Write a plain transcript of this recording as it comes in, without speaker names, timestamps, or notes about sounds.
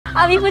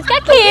আমি ফুচকা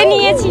খেয়ে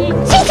নিয়েছি।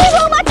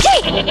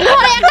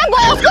 ঘরে একটা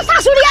বয়স্ক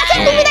শাশুড়ি আছে,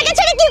 তুমি তাকে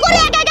ছেড়ে কি করে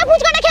একা একা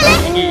ফুচকাটা খেলে?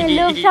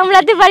 লোভ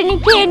সামলাতে পারিনি,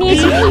 খেয়ে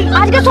নিয়েছি।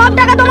 আজকে সব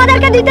টাকা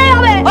তোমাদেরকে দিতেই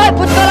হবে। ওই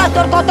ফুচকা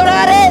তোর কত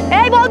টাকা রে?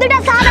 এই বৌদিটা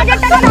 ৭,০০০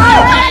 টাকা ধার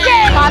হয়ে আছে।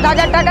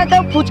 ৭,০০০ টাকা তো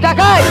ফুচকা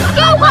খায়?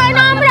 কেউ খায়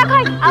না, আমরা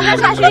খাই। আমরা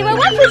শাশুড়ি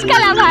বাবু ফুচকা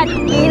লাভার।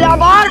 কি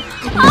লাভার?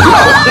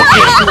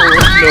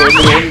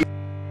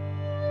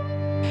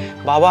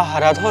 বাবা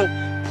হারাধন,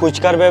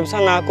 ফুচকার ব্যবসা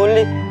না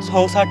করলে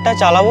সংসারটা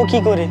চালাবো কি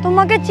করে?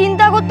 তোমাকে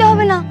চিন্তা করতে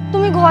হবে না,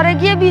 তুমি ঘরে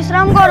গিয়ে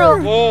বিশ্রাম করো।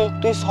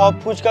 তুই সব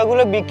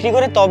ফুচকাগুলো বিক্রি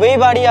করে তবেই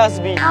বাড়ি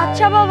আসবি।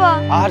 আচ্ছা বাবা।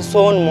 আর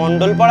শোন,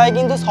 মন্ডল পাড়ায়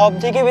কিন্তু সব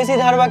থেকে বেশি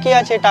ধার বাকি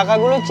আছে,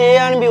 টাকাগুলো চেয়ে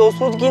আনবি,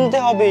 ওষুধ কিনতে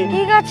হবে।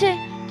 ঠিক আছে,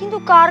 কিন্তু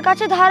কার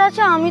কাছে ধার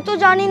আছে আমি তো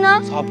জানি না।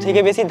 সব থেকে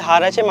বেশি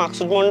ধার আছে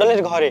মাকসুদ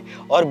মন্ডলের ঘরে।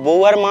 ওর বউ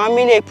আর মা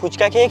মিলে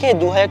ফুচকা খেয়ে খেয়ে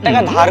 ২,০০০ টাকা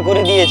ধার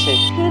করে দিয়েছে।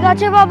 ঠিক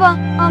আছে বাবা,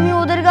 আমি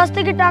ওদের কাছ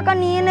থেকে টাকা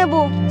নিয়ে নেব।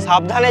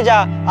 সাবধানে যা,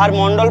 আর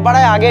মন্ডল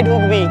পাড়ায় আগে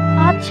ঢুকবি।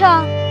 আচ্ছা।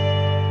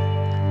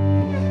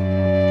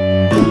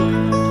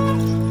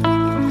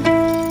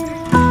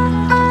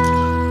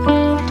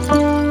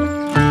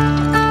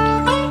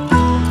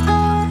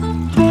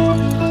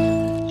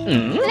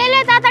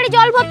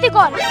 জল ভর্তি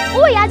কর।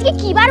 ওই আজকে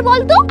কি বার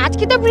বলতো?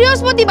 আজকে তো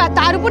বৃহস্পতিবার,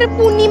 তার উপরে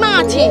পূর্ণিমা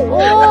আছে। ও,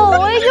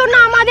 ওই জন্য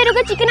আমাদের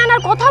ওকে চিকেন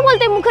আনার কথা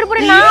বলতে মুখের উপরে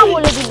না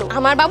বলে দিল।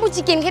 আমার বাবু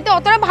চিকেন খেতে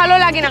অতটা ভালো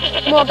লাগে না,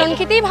 মটন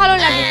খেতেই ভালো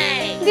লাগে।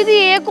 দিদি,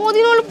 এ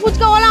কদিন হলো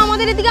ফুচকাওয়ালা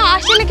আমাদের এদিকে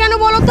আসে না কেন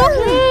বলো তো?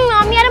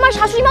 আমি আর আমার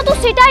শাশুড়ি মা তো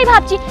সেটাই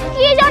ভাবছি,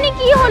 কি জানি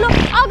কি হলো।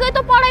 আগে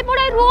তো পাড়ায়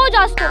পাড়ায় রোজ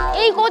আসতো,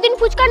 এই কদিন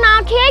ফুচকা না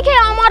খেয়ে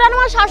খেয়ে আমার আর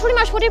আমার শাশুড়ি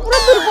মা শরীর পুরো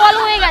দুর্বল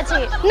হয়ে গেছে।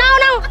 নাও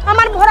নাও,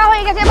 আমার ভরা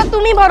হয়ে গেছে, এবার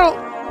তুমি ভরো।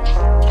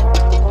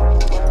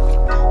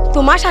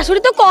 তোমার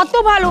শাশুড়ি তো কত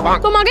ভালো,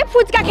 তোমাকে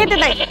ফুচকা খেতে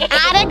দেয়।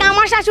 আর এক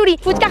আমার শাশুড়ি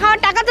ফুচকা খাওয়ার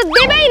টাকা তো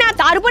দেবেই না,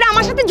 তার উপরে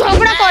আমার সাথে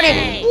ঝগড়া করে,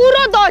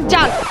 পুরো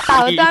দজ্জাল।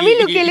 তাও তো আমি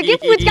লুকিয়ে লুকিয়ে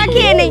ফুচকা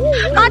খেয়ে নেই।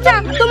 আচ্ছা,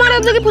 তোমার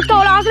ওদিকে ফুচকা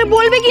হলো আসলে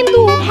বলবে কিন্তু।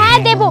 হ্যাঁ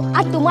দেবো,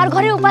 আর তোমার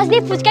ঘরের উপাস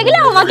দিয়ে ফুচকা গেলে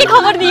আমাকে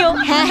খবর দিও।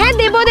 হ্যাঁ হ্যাঁ,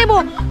 দেবো দেবো।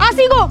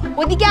 আসি গো,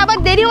 ওদিকে আবার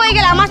দেরি হয়ে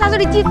গেলে আমার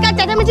শাশুড়ি চিৎকার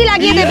চেঁচামেচি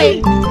লাগিয়ে দেবে।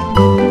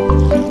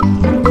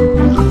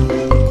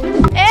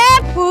 এ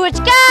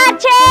ফুচকা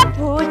আছে,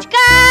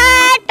 ফুচকা,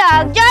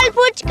 টক জল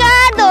ফুচকা,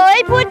 দই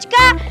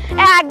ফুচকা,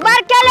 একবার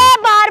খেলে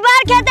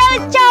বারবার খেতে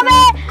ইচ্ছে হবে।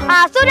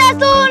 আসুন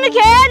আসুন,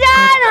 খেয়ে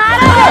যান।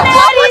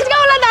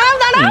 ফুচকাওয়ালা দাঁড়াও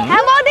দাঁড়াও।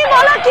 হ্যাঁ বৌদি,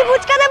 বলো কি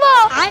ফুচকা দেবো?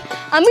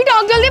 আমি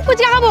টক জল দিয়ে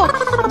ফুচকা খাবো,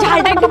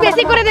 ঝালটা একটু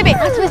বেশি করে দেবে,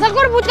 স্পেশাল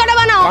করে ফুচকাটা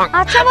বানাও।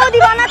 আচ্ছা বৌদি,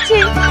 বানাচ্ছি।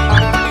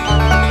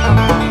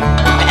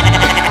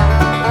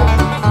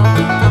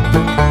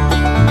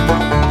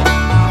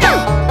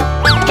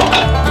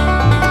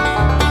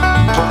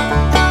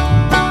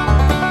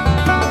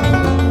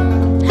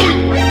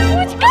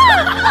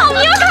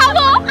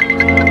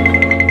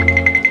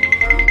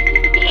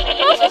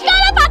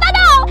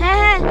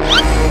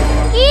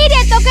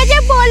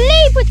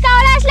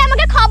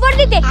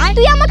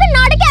 তুই আমাকে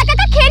না ডেকে একা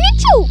একা খেয়ে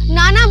নিচ্ছু?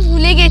 না না,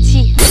 ভুলে গেছি।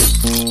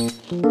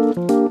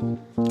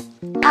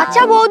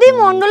 আচ্ছা বৌদি,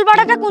 মন্ডল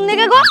পাড়াটা কোন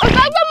দিকে গো?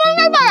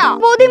 মন্ডল পাড়া।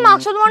 বৌদি,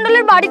 মাকসুদ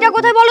মন্ডলের বাড়িটা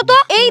কোথায় বলো তো?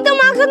 এই তো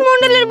মাকসুদ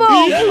মন্ডলের বউ।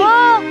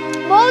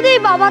 বৌদি,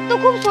 বাবার তো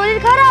খুব শরীর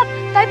খারাপ,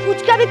 তাই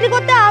ফুচকা বিক্রি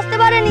করতে আসতে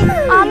পারেনি।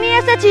 আমি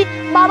এসেছি,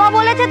 বাবা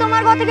বলেছে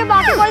তোমার ঘর থেকে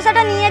বাকি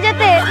পয়সাটা নিয়ে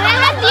যেতে। হ্যাঁ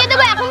হ্যাঁ, দিয়ে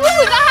দেবো। এখন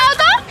ফুচকা খাও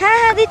তো। হ্যাঁ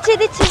হ্যাঁ, দিচ্ছি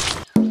দিচ্ছি।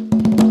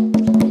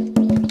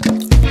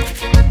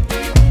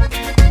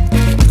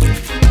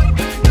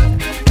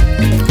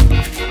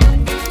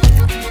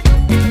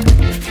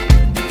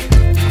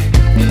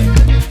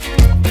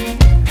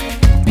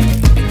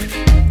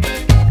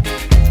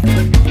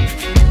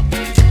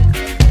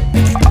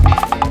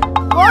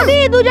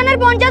 দুজনের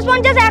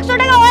 50-50, 100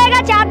 টাকা হয়ে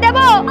গেছে। আর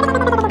দেবো?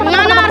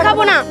 না না, আর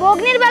খাবো না।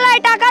 বগ্নির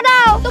বেলায় টাকা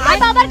দাও। তোমার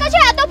বাবার কাছে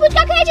এত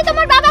ফুচকা খেয়েছি,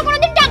 তোমার বাবা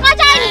কোনোদিন টাকা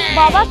চায়নি।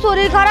 বাবার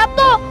শরীর খারাপ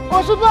তো,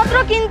 ওষুধপত্র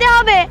কিনতে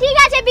হবে। ঠিক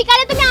আছে,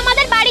 বিকালে তুমি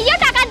আমাদের বাড়ি গিয়ে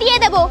টাকা দিয়ে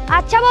দেবো।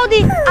 আচ্ছা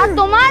বৌদি, আর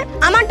তোমার?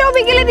 আমারটাও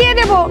বিকেলে দিয়ে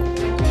দেবো।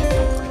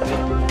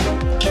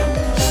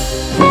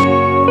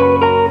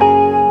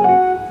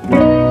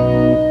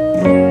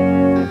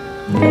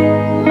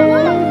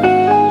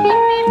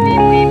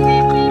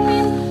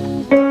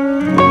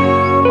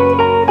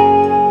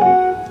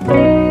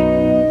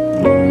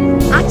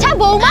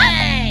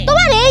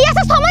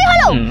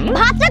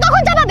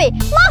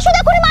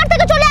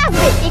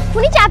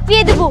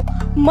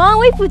 মা,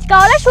 ওই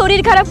ফুচকাওয়ালা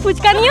শরীর খারাপ,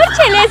 ফুচকা নিয়ে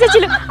ছেলে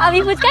এসেছিল, আমি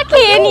ফুচকা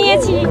খেয়ে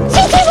নিয়েছি।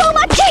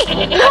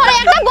 ঘরে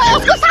একটা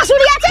বয়স্ক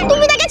শাশুড়ি আছে,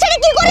 তুমি তাকে ছেড়ে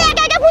কি করে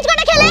একা একা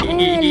ফুচকাটা খেলে?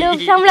 লোভ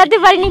সামলাতে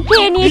পারিনি,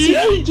 খেয়ে নিয়েছি।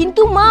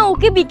 কিন্তু মা,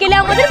 ওকে বিকেলে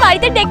আমাদের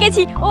বাড়িতে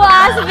ডেকেছি, ও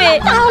আসবে।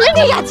 তাহলে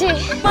ঠিক আছে।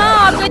 মা,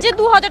 আগে যে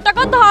 ২,০০০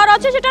 টাকা ধার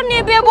আছে সেটা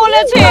নেবে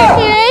বলেছে।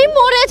 এই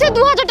মরেছে,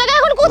 ২,০০০ টাকা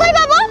এখন কোথায়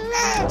পাবো?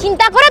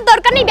 চিন্তা করার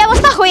দরকার নেই,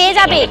 ব্যবস্থা হয়ে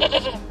যাবে।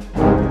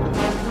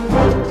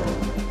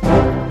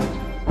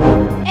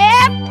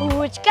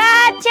 ফুচকা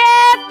আছে,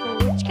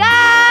 ফুচকা,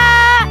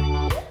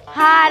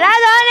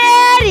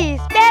 হারাধনের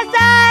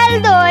স্পেশাল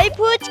দই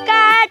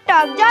ফুচকা,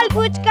 টক জল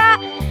ফুচকা,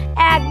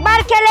 একবার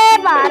খেলে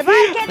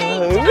বারবার খেতে।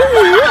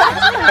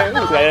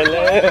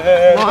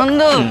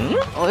 বন্ধু,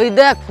 ওই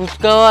দেখ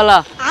ফুচকাওয়ালা।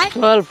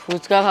 চল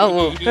ফুচকা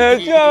খাবো।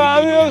 চল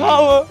আমিও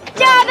খাবো।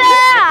 যাবে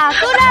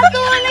আসুন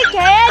আসুন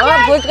খেয়ে ও যান।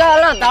 ফুচকা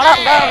হলো, দাঁড়াও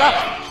দাঁড়াও দাঁড়াও।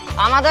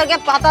 আমাদেরকে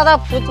পাতা দাও,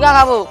 ফুচকা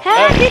খাবো।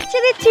 হ্যাঁ দিচ্ছি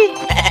দিচ্ছি,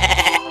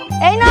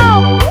 এই নাও।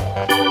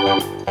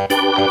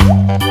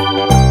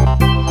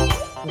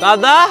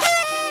 দাদা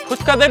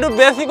ফুচকাতে একটু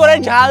বেশি করে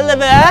ঝাল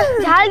দেবে।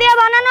 ঝাল দিয়ে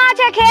বানানো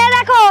আছে, খেয়ে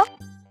দেখো।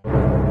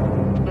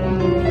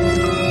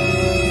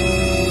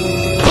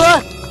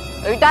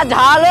 এটা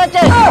ঝাল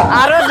হয়েছে,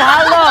 আরো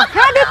ঝাল দাও।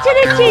 হ্যাঁ দিচ্ছি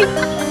দিচ্ছি।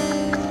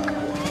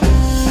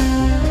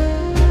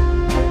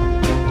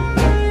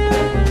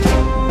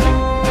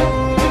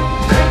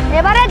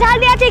 এবারে ঝাল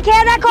দিয়েছি,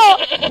 খেয়ে দেখো।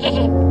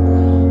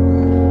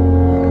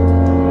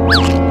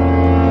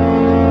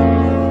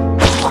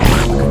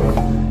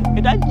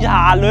 এটা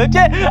ঝাল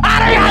হয়েছে,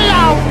 আরে ঝাল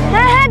দাও।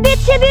 হ্যাঁ হ্যাঁ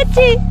দিচ্ছি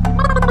দিচ্ছি।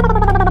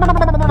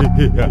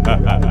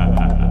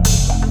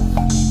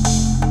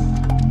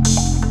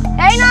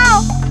 এই নাও।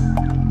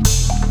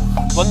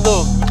 বন্ধু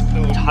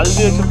ঝাল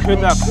দিয়েছো, খেয়ে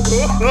দেখ।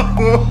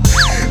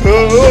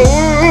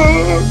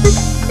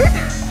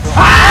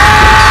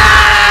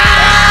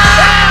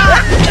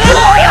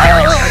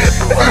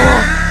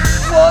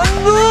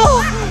 বন্ধু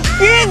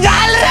কি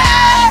ঝাল রে,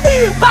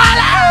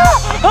 পালাও।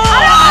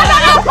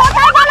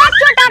 কোথায়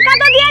পালাচ্ছ? টাকা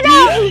তো দিয়ে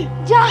দাও।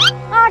 যা,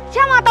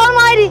 আচ্ছা মাতাল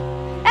মাইরি।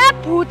 এ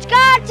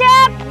ফুচকা আছে,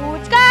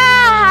 ফুচকা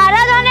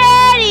হারা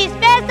ধনের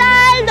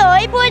স্পেশাল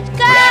দই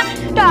ফুচকা,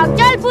 টক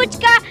জল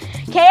ফুচকা,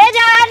 খেয়ে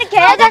যান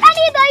খেয়ে যান।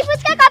 দই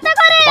ফুচকা কত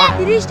করে?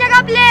 30 টাকা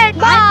প্লেট।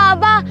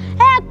 বাবা,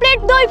 এক প্লেট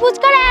দই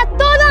ফুচকার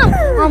এত দাম?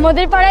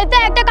 আমাদের পাড়ায় তো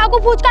একটা কাকু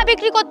ফুচকা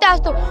বিক্রি করতে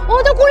আসতো, ও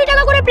তো 20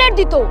 টাকা করে প্লেট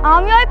দিত।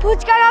 আমি ওই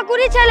ফুচকা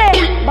কাকুরই ছেলে,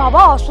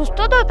 বাবা অসুস্থ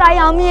তো তাই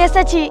আমি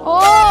এসেছি। ও,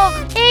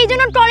 এই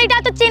জন্য ট্রলিটা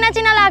তো চেনা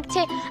চেনা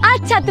লাগছে।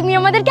 আচ্ছা তুমি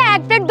আমাদেরকে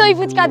এক প্লেট দই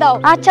ফুচকা দাও।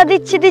 আচ্ছা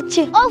দিচ্ছি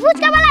দিচ্ছি। ও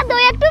ফুচকাওয়ালা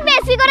দই একটু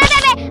বেশি করে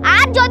দেবে,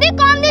 আর যদি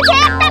কম দিছে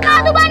 1 টাকা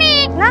দেবানি।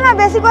 না না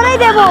বেশি করেই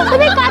দেব।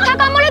 তুমি কথা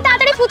কম বলে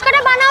তাড়াতাড়ি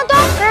ফুচকাটা বানাও তো।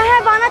 হ্যাঁ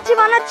হ্যাঁ বানাচ্ছি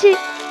বানাচ্ছি।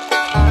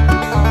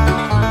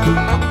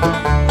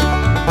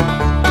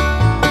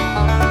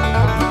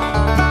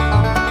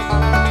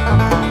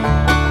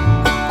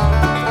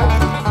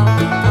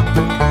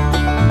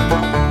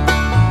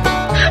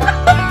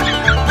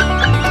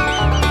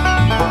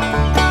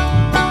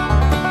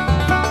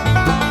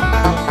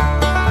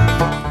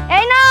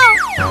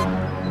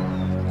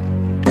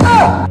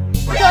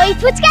 দই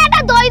ফুচকা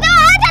এটা দই দাও।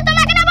 আচ্ছা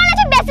তোমাকে না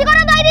বলেছি বেশি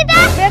করে দই দিতে?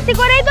 বেশি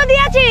করেই তো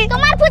দিয়েছি।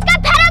 তোমার ফুচকা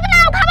ফেরত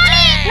নাও,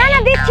 খাবানি। না না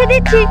দিচ্ছি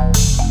দিচ্ছি।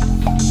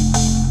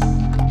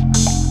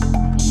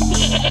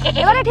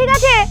 এবারে ঠিক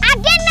আছে?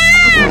 আগে না।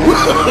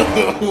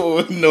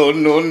 No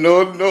no no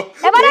no.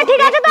 এবারে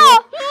ঠিক আছে তো?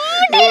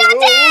 ঠিক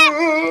আছে।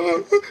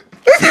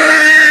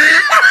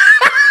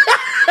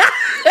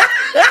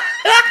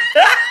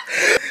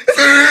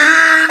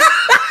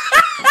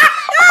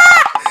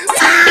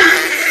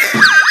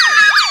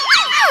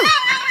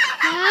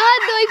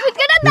 দই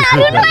ফুচকাটা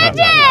দারুণ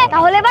হয়েছে।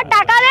 তাহলে এবার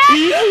টাকা দে।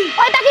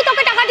 ওইটা কি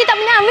তোকে টাকা দিতাম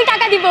না, আমি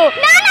টাকা দিব।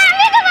 না না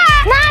আমি দেব।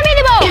 না আমি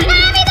দেব। না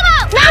আমি দেব।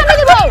 না আমি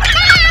দেব।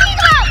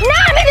 না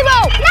আমি দেব।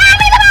 না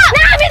আমি দেব।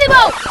 না আমি দেব।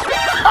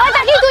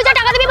 ওইটা কি তুই যে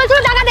টাকা দিবি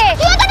বলছিস, টাকা দে।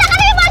 তুই তো টাকা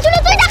দিবি বলছিস,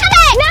 তুই টাকা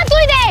দে। না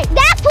তুই দে।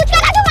 দেখ ফুচকা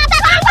কাকু মাথা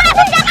গরম করে,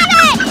 তুই টাকা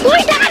দে।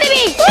 তুই টাকা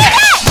দিবি। তুই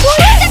দে।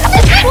 তুই টাকা দে।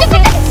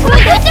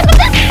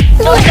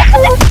 তুই টাকা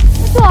দে।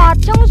 তো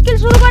আচ্ছা মুশকিল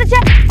শুরু করেছে।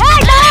 এই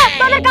দাঁড়া,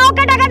 তোদের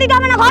কাউকে টাকা দিতে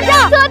হবে না, ঘর যা।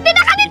 সত্যি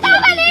টাকা দিতে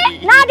হবে না?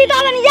 না দিতে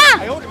হবে না, যা।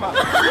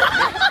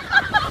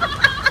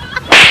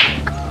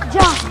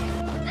 যা,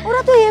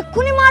 ওরা তো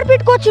এক্ষুনি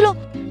মারপিট করছিল,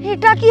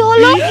 এটা কি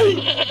হলো?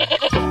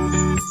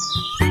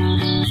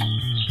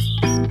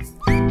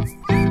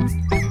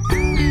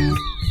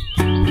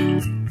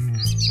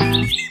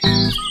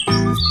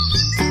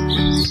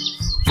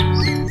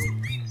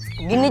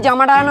 গিন্নি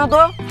জামাটা আনো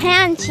তো। হ্যাঁ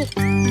আনছি।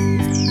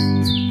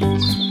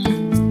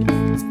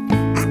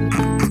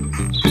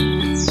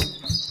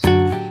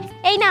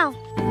 এই নাও।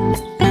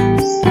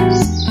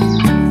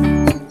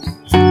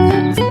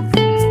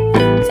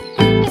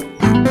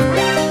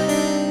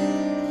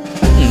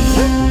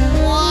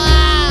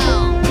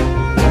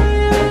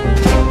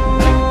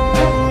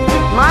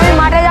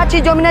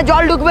 জমিনে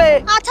জল ঢুকবে।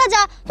 আচ্ছা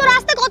যা, তো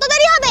রাস্তায় কত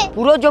দেরি হবে?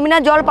 পুরো জমিনে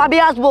জল পাবি,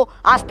 আসবো,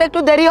 আসতে একটু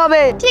দেরি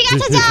হবে। ঠিক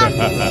আছে যা।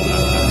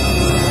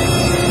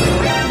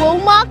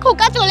 বৌমা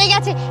খোকা চলে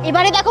গেছে,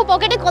 এবারে দেখো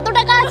পকেটে কত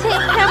টাকা আছে।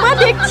 হ্যাঁ মা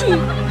দেখছি।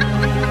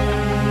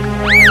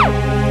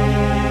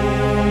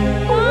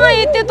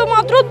 এতে তো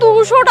মাত্র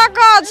 200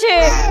 টাকা আছে।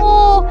 ও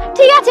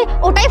ঠিক আছে,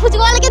 ওটাই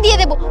ফুচকাওয়ালাকে দিয়ে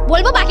দেবো,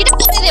 বলবো বাকিটা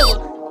পরে দেবো।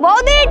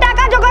 বৌদি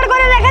টাকা জোগাড়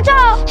করে রেখেছো?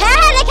 হ্যাঁ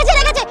হ্যাঁ রেখেছে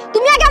রেখেছে।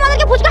 তুমি আগে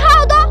আমাদেরকে ফুচকা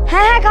খাওয়াও তো।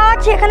 হ্যাঁ হ্যাঁ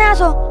খাওয়াচ্ছি, এখানে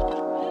আসো।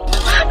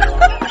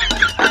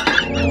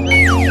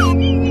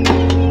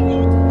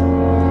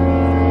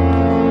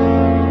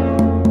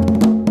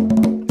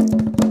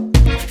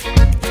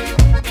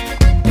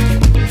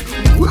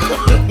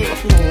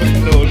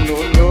 No no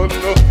no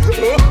no.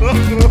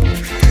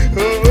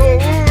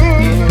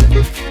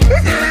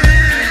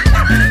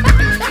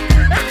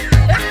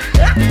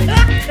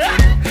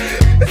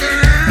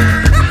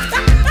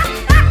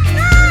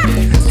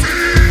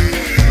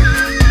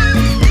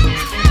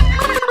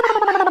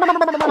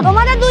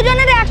 তোমাদের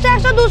দুজনের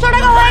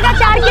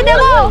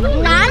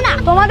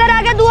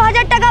থেকে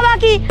 2000 টাকা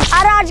বাকি।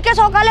 আর আজকে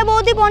সকালে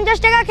বৌদি 50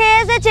 টাকা খেয়ে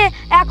এসেছে,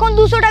 এখন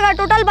 200 টাকা,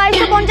 টোটাল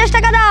 2250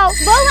 টাকা দাও।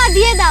 বৌমা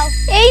দিয়ে দাও।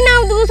 এই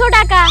নাও 200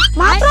 টাকা।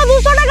 মাত্র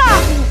 200 টাকা?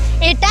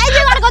 এটাই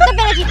জোগাড় করতে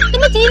পেরেছি।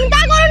 তুমি চিন্তা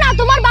করো না,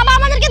 তোমার বাবা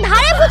আমাদেরকে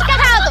ধারে ফুচকা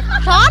খাওয়াতো,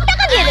 সব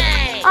টাকা দিয়ে দেবে।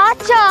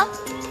 আচ্ছা,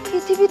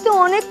 পৃথিবীতে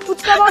অনেক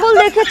ফুচকা পাগল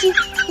দেখেছি,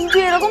 কিন্তু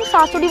এরকম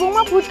শাশুড়ি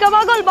বৌমা ফুচকা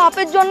পাগল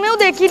বাপের জন্মেও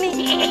দেখিনি।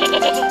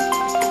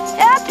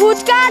 এ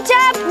ফুচকা আছে,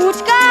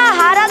 ফুচকা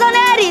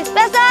হারাধনের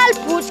স্পেশাল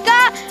ফুচকা।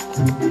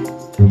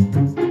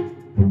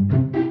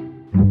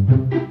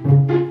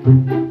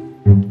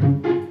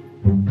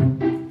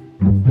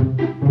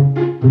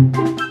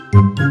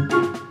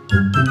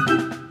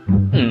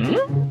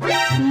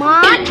 মা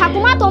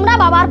ঠাকুমা, তোমরা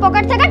বাবার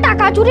পকেট থেকে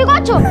টাকা চুরি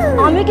করছো।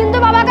 আমি কিন্তু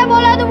বাবাকে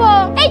বলে দেবো।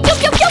 এই চুপ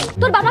চুপ চুপ,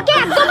 তোর বাবাকে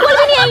একদম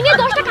বলবি না। এই নিয়ে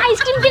 10 টাকা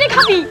আইসক্রিম কিনে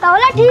খাবি।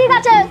 তাহলে ঠিক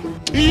আছে।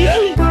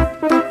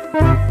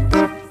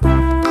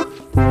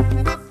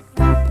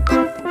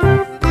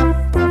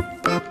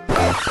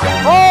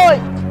 ওই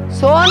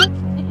শোন,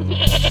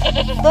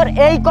 তোর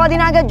এই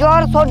কদিন আগে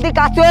জ্বর সর্দি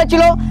কাশি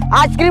হয়েছিল,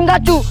 আইসক্রিম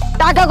খাচ্ছু,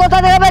 টাকা কোথা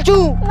থেকে পেছু?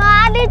 মা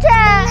দিছে।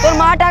 তোর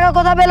মা টাকা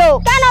কোথা পেলো?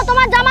 কেন,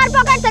 তোমার জামার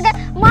পকেট থেকে।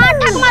 মা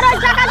ঠাকুমার ওই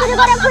টাকা চুরি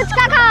করে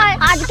ফুচকা খায়,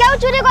 আজকেও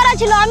চুরি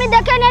করেছিল, আমি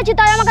দেখে নিয়েছি,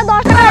 তাই আমাকে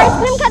 10 টাকা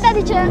আইসক্রিম খেতে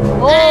দিচ্ছে।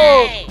 ও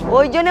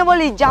ওই জন্য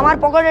বলি জামার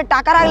পকেটে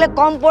টাকা রাখলে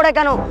কম পড়ে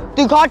কেন।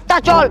 তুই ঘরটা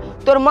চল,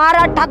 তোর মার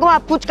আর ঠাকুমা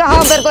ফুচকা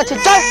খাওয়া বের করছে।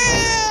 চল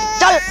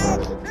চল।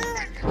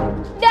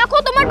 দেখো,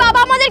 তোমার বাবা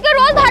আমাদেরকে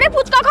রোজ ধারে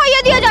ফুচকা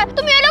খাইয়ে দিয়ে যায়,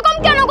 তুমি এরকম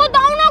কেন গো?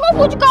 দাও না গো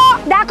ফুচকা।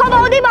 দেখো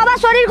বৌদি, বাবার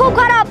শরীর খুব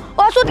খারাপ,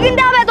 ওষুধ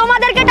কিনতে হবে,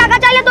 তোমাদেরকে টাকা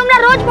চাইলে তোমরা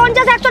রোজ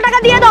 50-100 টাকা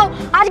দিয়ে দাও,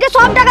 আজকে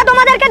সব টাকা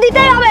তোমাদেরকে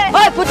দিতেই হবে।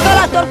 ওই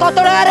ফুচকালা, তোর কত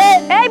টাকা রে?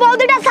 এই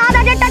বৌদিটা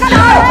 7000 টাকা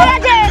ধার হয়ে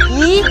গেছে।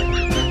 কি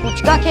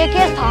ফুচকা খেয়ে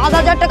খেয়ে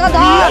 7000 টাকা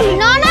ধার?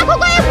 না না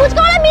খোকা, এই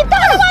ফুচকা ওরা মিথ্যা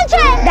কথা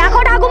বলছে। দেখো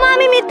ঠাকুমা,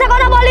 আমি মিথ্যা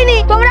কথা বলিনি,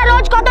 তোমরা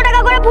রোজ কত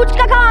টাকা করে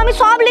ফুচকা খাও আমি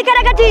সব লিখে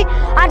রেখেছি,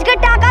 আজকে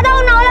টাকা দাও,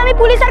 না হলে আমি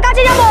পুলিশের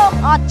কাছে যাব।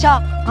 আচ্ছা,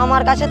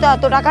 আমার কাছে তো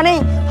এত টাকা নেই,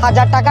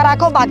 1000 টাকা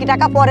রাখো, বাকি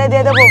টাকা পরে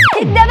দিয়ে দেবো।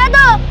 ঠিক দেবে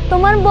তো?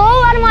 তোমার বউ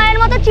আর মায়ের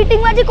মতো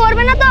চিটিংবাজি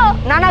করবে না তো?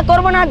 না না,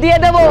 করবো না, দিয়ে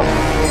দেবো।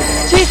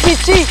 ছি ছি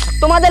ছি,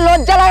 তোমাদের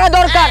লজ্জা লাগা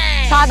দরকার।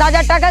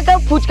 7000 টাকা কেউ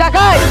ফুচকা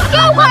খায়?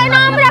 কেউ খায় না,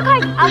 আমরা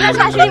খাই। আমরা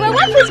শাশুড়ি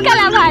বাবা ফুচকা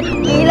লাভার।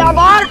 কি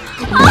লাভার?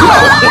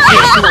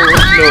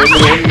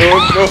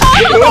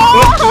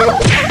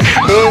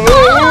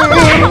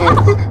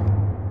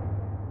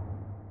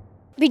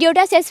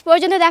 ভিডিওটা শেষ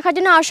পর্যন্ত দেখার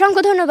জন্য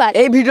অসংখ্য ধন্যবাদ।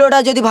 এই ভিডিওটা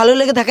যদি ভালো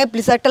লেগে থাকে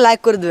প্লিজ একটা লাইক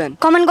করে দেবেন,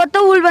 কমেন্ট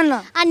করতেও ভুলবেন না।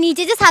 আর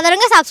নিচে যে সাদা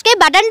রঙের সাবস্ক্রাইব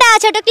বাটনটা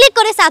আছে, ওটা ক্লিক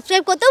করে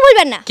সাবস্ক্রাইব করতেও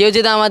ভুলবেন না। কেউ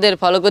যদি আমাদের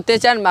ফলো করতে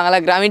চান, বাংলা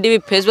গ্রামীণ টিভি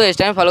ফেসবুক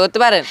ইনস্টাগ্রামে ফলো করতে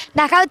পারেন।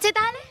 দেখা হচ্ছে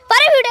তাহলে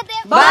পরের ভিডিওতে।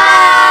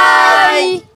 বাই।